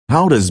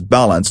How does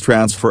balance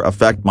transfer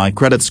affect my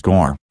credit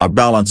score? A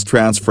balance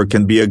transfer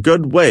can be a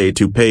good way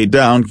to pay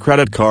down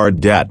credit card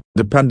debt,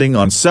 depending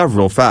on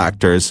several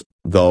factors,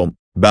 though.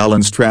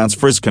 Balance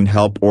transfers can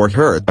help or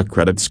hurt a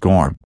credit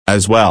score,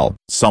 as well.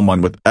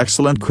 Someone with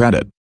excellent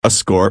credit, a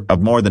score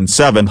of more than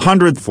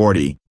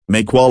 740,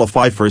 may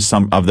qualify for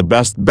some of the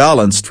best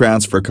balance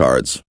transfer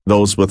cards.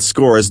 Those with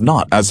scores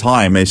not as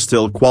high may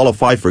still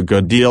qualify for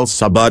good deals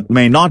but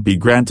may not be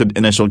granted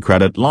initial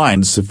credit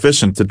lines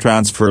sufficient to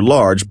transfer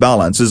large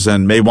balances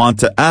and may want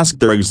to ask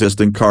their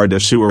existing card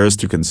issuers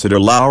to consider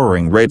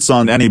lowering rates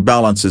on any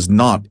balances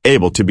not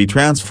able to be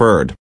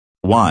transferred.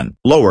 1.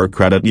 Lower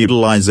credit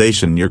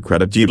utilization. Your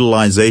credit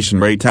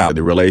utilization rate. How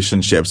the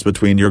relationships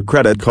between your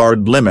credit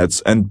card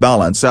limits and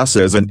balances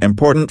is an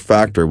important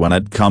factor when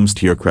it comes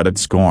to your credit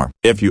score.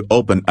 If you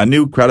open a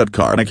new credit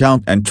card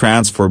account and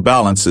transfer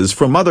balances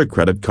from other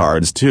credit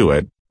cards to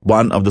it,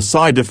 one of the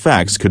side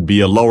effects could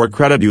be a lower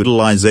credit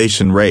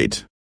utilization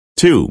rate.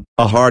 2.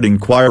 A hard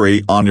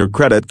inquiry on your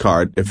credit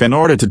card. If in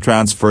order to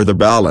transfer the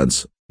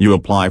balance, you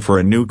apply for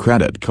a new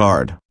credit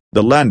card,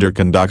 the lender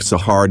conducts a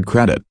hard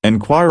credit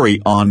inquiry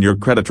on your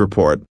credit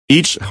report.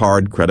 Each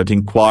hard credit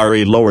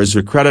inquiry lowers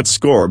your credit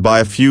score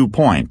by a few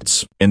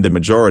points. In the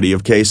majority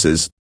of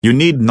cases, you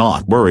need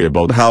not worry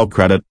about how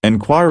credit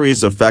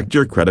inquiries affect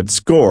your credit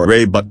score,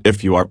 but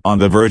if you are on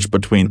the verge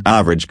between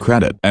average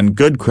credit and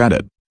good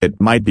credit, it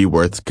might be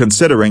worth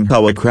considering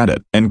how a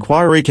credit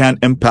inquiry can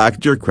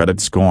impact your credit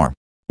score.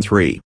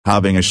 3.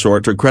 Having a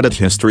shorter credit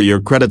history. Your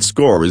credit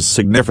score is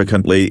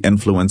significantly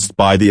influenced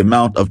by the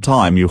amount of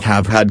time you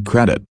have had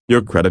credit.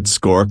 Your credit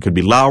score could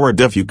be lowered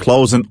if you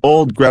close an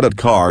old credit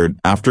card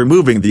after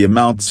moving the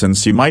amount,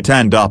 since you might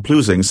end up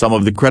losing some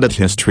of the credit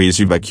histories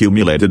you've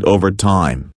accumulated over time.